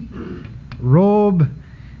R-O-B, robe.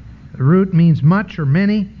 The root means much or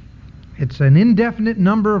many. It's an indefinite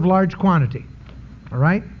number of large quantity. All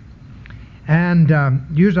right? And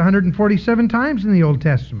used 147 times in the Old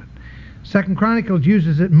Testament. 2 Chronicles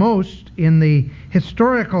uses it most in the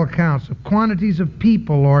historical accounts of quantities of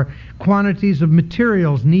people or quantities of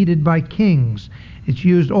materials needed by kings. It's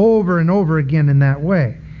used over and over again in that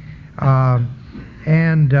way.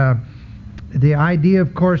 The idea,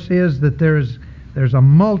 of course, is that there's a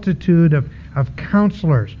multitude of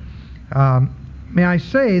counselors. May I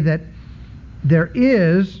say that there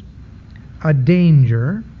is a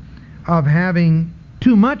danger of having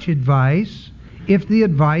too much advice if the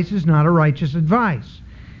advice is not a righteous advice.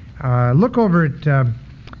 Look over at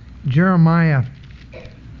Jeremiah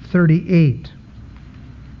 38.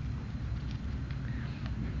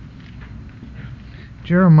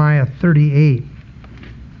 Jeremiah 38.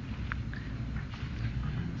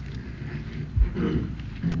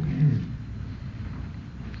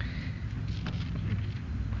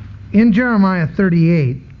 In Jeremiah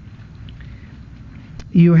 38,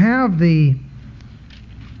 you have the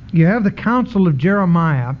counsel of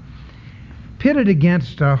Jeremiah pitted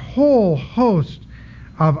against a whole host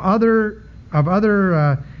of other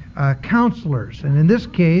counselors, and in this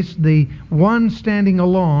case, the one standing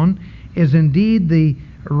alone is indeed the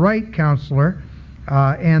right counselor,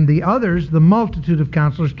 and the others, the multitude of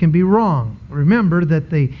counselors, can be wrong. Remember that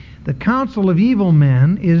the counsel of evil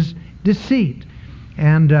men is deceit,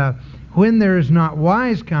 and when there is not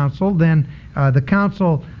wise counsel, then the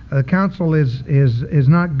counsel is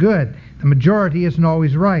not good. The majority isn't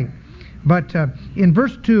always right. But in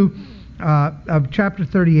verse 2 of chapter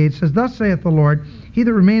 38 it says, "Thus saith the Lord, he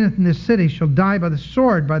that remaineth in this city shall die by the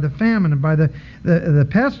sword, by the famine, and by the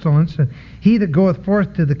pestilence. And he that goeth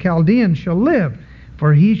forth to the Chaldeans shall live,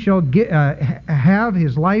 for he shall have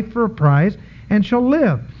his life for a prize, and shall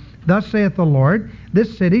live. Thus saith the Lord,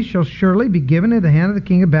 this city shall surely be given into the hand of the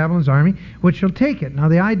king of Babylon's army, which shall take it." Now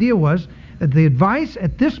the idea was that the advice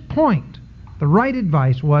at this point, the right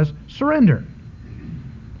advice, was surrender.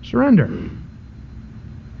 Surrender.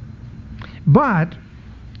 But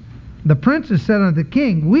the princes said unto the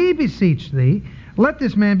king, "We beseech thee, let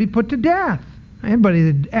this man be put to death."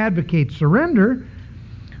 Anybody that advocates surrender,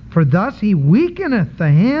 for thus he weakeneth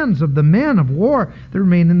the hands of the men of war that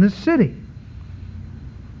remain in this city.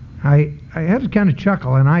 I had to kind of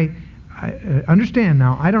chuckle, and I understand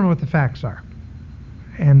now. I don't know what the facts are.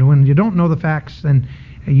 And when you don't know the facts, then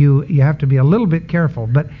you have to be a little bit careful.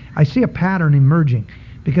 But I see a pattern emerging,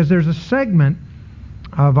 because there's a segment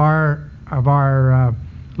of our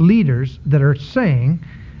leaders that are saying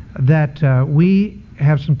that we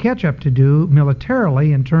have some catch-up to do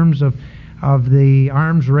militarily in terms of the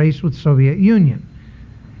arms race with Soviet Union.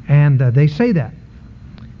 And they say that.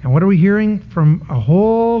 And what are we hearing from a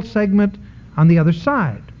whole segment on the other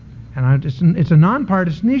side? And it's a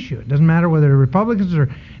nonpartisan issue. It doesn't matter whether they're Republicans or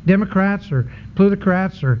Democrats or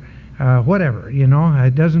plutocrats or whatever. You know,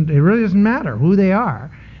 it really doesn't matter who they are,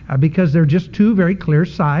 because they're just two very clear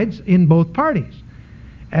sides in both parties.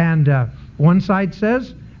 And one side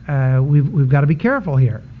says we've got to be careful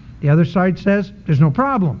here. The other side says there's no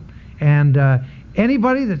problem. And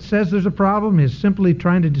anybody that says there's a problem is simply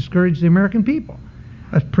trying to discourage the American people.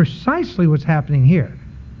 That's precisely what's happening here.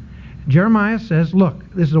 Jeremiah says, look,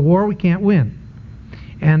 this is a war we can't win.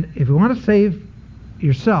 And if you want to save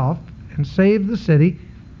yourself and save the city,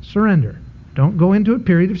 surrender. Don't go into a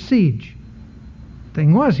period of siege.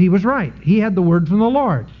 Thing was, he was right. He had the word from the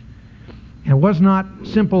Lord. And it was not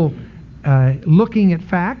simple looking at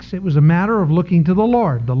facts. It was a matter of looking to the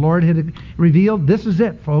Lord. The Lord had revealed, this is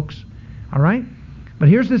it, folks. All right? But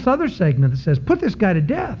here's this other segment that says, put this guy to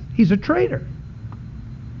death. He's a traitor.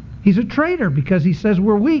 He's a traitor because he says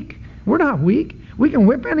we're weak. We're not weak. We can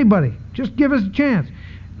whip anybody. Just give us a chance.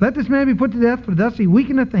 Let this man be put to death, for thus he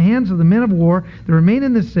weakeneth the hands of the men of war that remain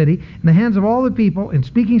in this city, and the hands of all the people, in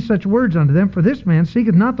speaking such words unto them. For this man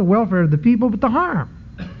seeketh not the welfare of the people, but the harm.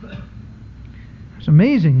 It's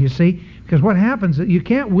amazing, you see, because what happens is you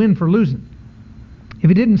can't win for losing. If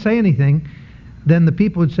he didn't say anything, then the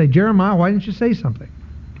people would say, Jeremiah, why didn't you say something?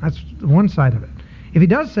 That's one side of it. If he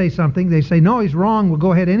does say something, they say, no, he's wrong, we'll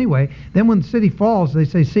go ahead anyway. Then when the city falls, they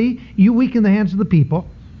say, see, you weakened the hands of the people.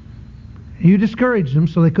 You discouraged them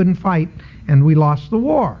so they couldn't fight, and we lost the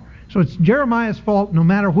war. So it's Jeremiah's fault no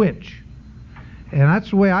matter which. And that's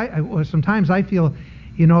the way sometimes I feel,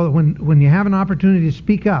 when you have an opportunity to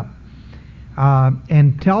speak up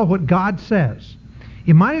and tell what God says,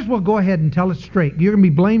 you might as well go ahead and tell it straight. You're going to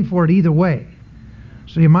be blamed for it either way.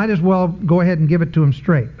 So you might as well go ahead and give it to him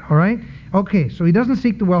straight. All right? Okay, so he doesn't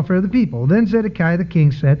seek the welfare of the people. Then Zedekiah the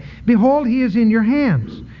king said, behold, he is in your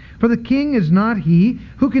hands. For the king is not he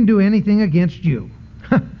who can do anything against you.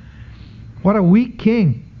 What a weak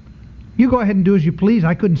king. You go ahead and do as you please.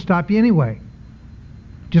 I couldn't stop you anyway.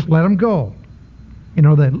 Just let him go.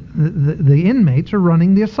 The inmates are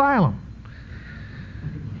running the asylum.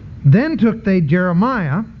 Then took they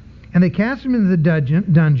Jeremiah, and they cast him into the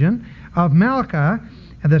dungeon of Malchiah,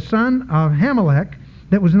 the son of Hamelech,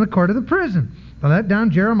 that was in the court of the prison. They let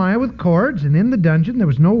down Jeremiah with cords, and in the dungeon there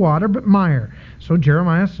was no water but mire. So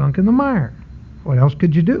Jeremiah sunk in the mire. What else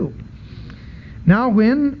could you do? Now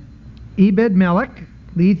when Ebed-Melech,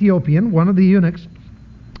 the Ethiopian, one of the eunuchs,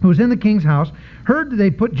 who was in the king's house, heard that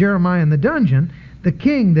they put Jeremiah in the dungeon, the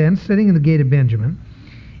king then, sitting in the gate of Benjamin,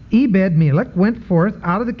 Ebed-Melech went forth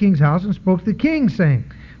out of the king's house and spoke to the king, saying,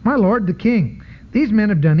 my lord the king, these men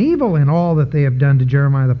have done evil in all that they have done to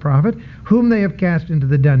Jeremiah the prophet, whom they have cast into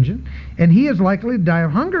the dungeon, and he is likely to die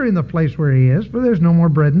of hunger in the place where he is, for there's no more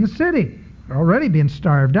bread in the city. They're already being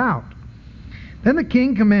starved out. Then the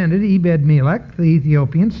king commanded Ebed-Melech, the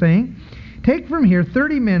Ethiopian, saying, take from here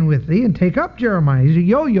 30 men with thee, and take up Jeremiah. He's a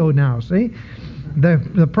yo-yo now, see?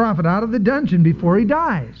 The prophet out of the dungeon before he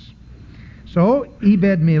dies. So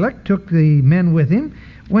Ebed-Melech took the men with him,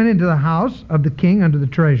 went into the house of the king under the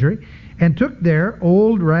treasury, and took there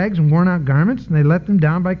old rags and worn-out garments, and they let them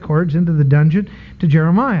down by cords into the dungeon to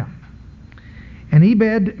Jeremiah. And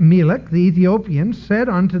Ebed-Melech, the Ethiopian, said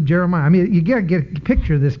unto Jeremiah, you got to get a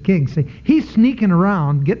picture of this king. See, he's sneaking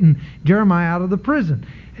around getting Jeremiah out of the prison.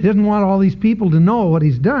 He doesn't want all these people to know what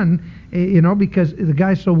he's done, because the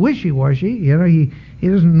guy's so wishy-washy. He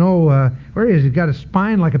doesn't know where he is. He's got a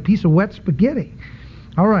spine like a piece of wet spaghetti.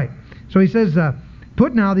 All right. So he says,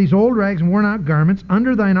 put now these old rags and worn-out garments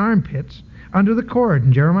under thine armpits, under the cord.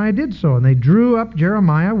 And Jeremiah did so. And they drew up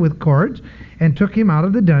Jeremiah with cords and took him out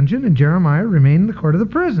of the dungeon, and Jeremiah remained in the court of the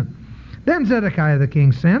prison. Then Zedekiah the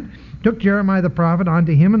king sent, took Jeremiah the prophet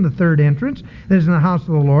unto him in the third entrance that is in the house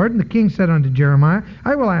of the Lord. And the king said unto Jeremiah,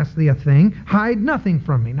 I will ask thee a thing, hide nothing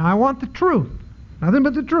from me. Now I want the truth, nothing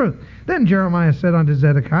but the truth. Then Jeremiah said unto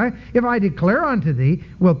Zedekiah, if I declare unto thee,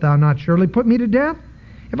 wilt thou not surely put me to death?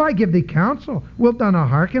 If I give thee counsel, wilt thou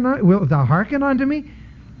hearken unto me?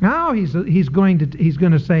 Now he's going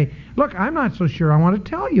to say, look, I'm not so sure I want to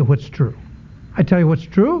tell you what's true. I tell you what's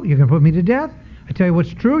true, you're going to put me to death. I tell you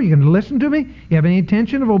what's true, you're going to listen to me. You have any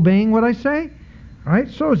intention of obeying what I say? All right,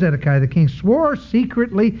 so Zedekiah the king swore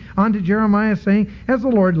secretly unto Jeremiah, saying, as the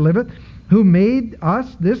Lord liveth, who made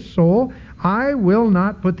us this soul, I will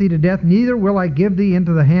not put thee to death, neither will I give thee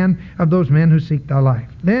into the hand of those men who seek thy life.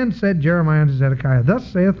 Then said Jeremiah unto Zedekiah, thus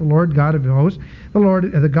saith the Lord God of hosts,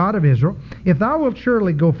 the God of Israel, if thou wilt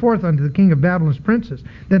surely go forth unto the king of Babylon's princes,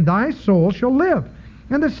 then thy soul shall live,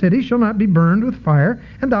 and the city shall not be burned with fire,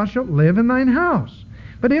 and thou shalt live in thine house.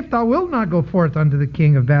 But if thou wilt not go forth unto the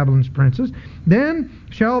king of Babylon's princes, then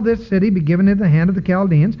shall this city be given into the hand of the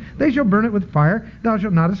Chaldeans. They shall burn it with fire. Thou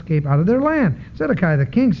shalt not escape out of their land. Zedekiah the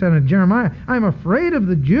king said unto Jeremiah, I am afraid of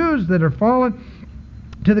the Jews that are fallen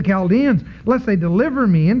to the Chaldeans, lest they deliver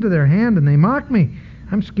me into their hand, and they mock me.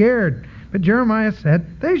 I'm scared. But Jeremiah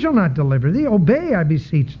said, they shall not deliver thee. Obey, I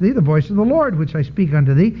beseech thee, the voice of the Lord, which I speak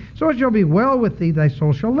unto thee. So it shall be well with thee, thy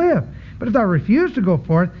soul shall live. But if thou refuse to go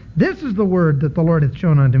forth, this is the word that the Lord hath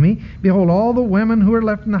shown unto me. Behold, all the women who are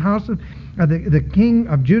left in the house of the king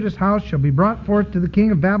of Judah's house shall be brought forth to the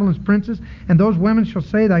king of Babylon's princes, and those women shall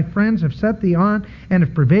say, thy friends have set thee on, and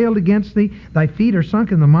have prevailed against thee. Thy feet are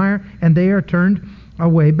sunk in the mire, and they are turned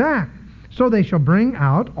away back. So they shall bring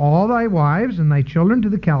out all thy wives and thy children to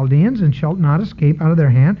the Chaldeans, and shalt not escape out of their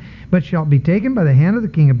hand, but shalt be taken by the hand of the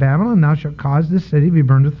king of Babylon, and thou shalt cause this city to be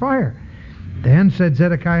burned with fire. Then said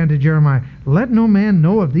Zedekiah unto Jeremiah, let no man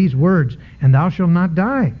know of these words, and thou shalt not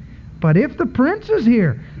die. But if the princes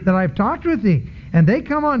hear that I have talked with thee, and they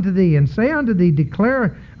come unto thee, and say unto thee,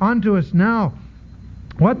 declare unto us now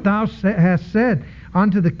what thou hast said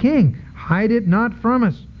unto the king, hide it not from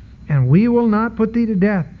us, and we will not put thee to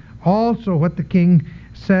death. Also what the king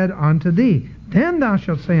said unto thee. Then thou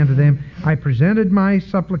shalt say unto them, I presented my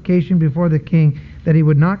supplication before the king, that he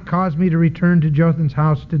would not cause me to return to Jotham's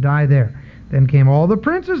house to die there. Then came all the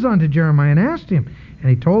princes unto Jeremiah, and asked him, And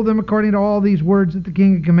he told them according to all these words that the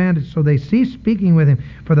king had commanded. So they ceased speaking with him,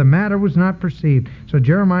 for the matter was not perceived. So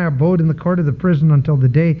Jeremiah abode in the court of the prison until the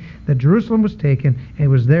day that Jerusalem was taken, and he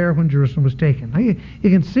was there when Jerusalem was taken. Now you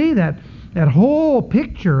can see that whole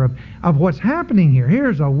picture of what's happening here.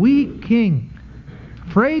 Here's a weak king,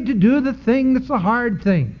 afraid to do the thing that's the hard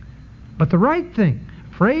thing, but the right thing,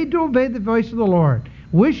 afraid to obey the voice of the Lord,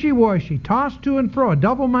 wishy-washy, tossed to and fro. A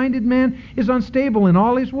double-minded man is unstable in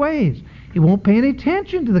all his ways. He won't pay any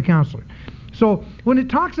attention to the counselor. So when it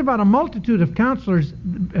talks about a multitude of counselors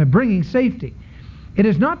bringing safety, it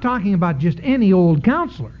is not talking about just any old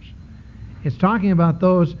counselors. It's talking about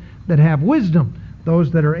those that have wisdom,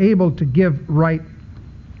 those that are able to give right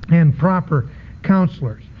and proper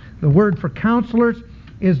counselors. The word for counselors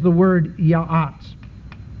is the word ya'atz.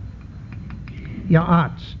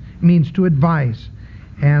 Ya'atz means to advise.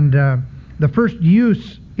 And the first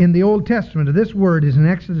use in the Old Testament of this word is in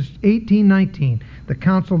Exodus 18:19, the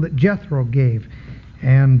counsel that Jethro gave.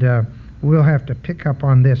 And we'll have to pick up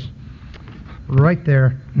on this right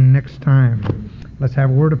there next time. Let's have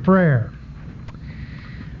a word of prayer.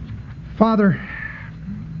 Father,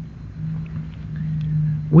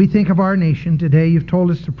 we think of our nation today. You've told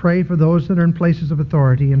us to pray for those that are in places of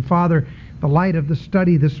authority. And Father, the light of the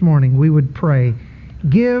study this morning, we would pray,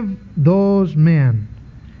 give those men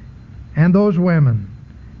and those women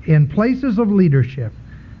in places of leadership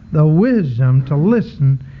the wisdom to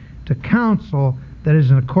listen to counsel that is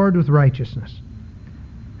in accord with righteousness.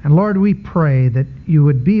 And Lord, we pray that you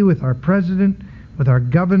would be with our president, with our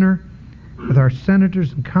governor, with our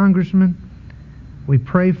senators and congressmen. We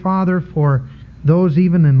pray, Father, for those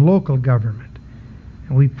even in local government.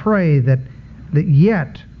 And we pray that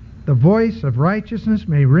yet the voice of righteousness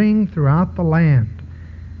may ring throughout the land.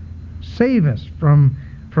 Save us from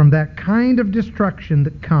that kind of destruction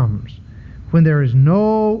that comes when there is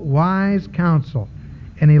no wise counsel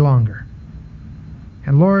any longer.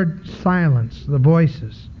 And Lord, silence the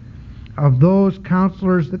voices of those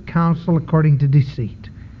counselors that counsel according to deceit.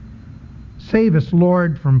 Save us,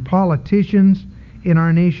 Lord, from politicians in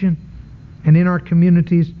our nation and in our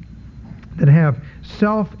communities that have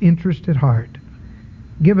self-interest at heart.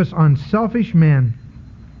 Give us unselfish men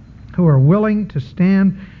who are willing to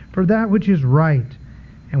stand for that which is right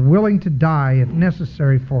and willing to die if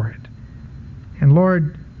necessary for it. And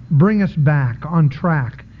Lord, bring us back on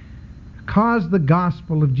track. Cause the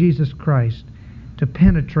gospel of Jesus Christ to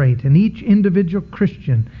penetrate in each individual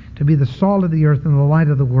Christian to be the salt of the earth and the light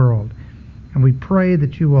of the world. And we pray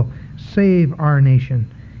that you will save our nation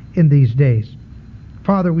in these days.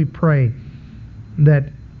 Father, we pray that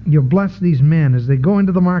you'll bless these men as they go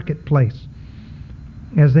into the marketplace,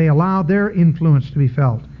 as they allow their influence to be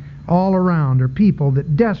felt. All around are people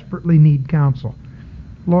that desperately need counsel.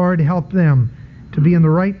 Lord, help them to be in the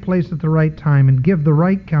right place at the right time and give the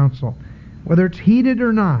right counsel. Whether it's heeded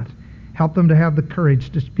or not, help them to have the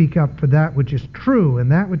courage to speak up for that which is true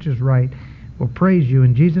and that which is right. We'll praise you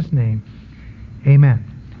in Jesus' name. Amen.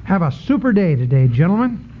 Have a super day today,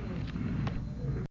 gentlemen.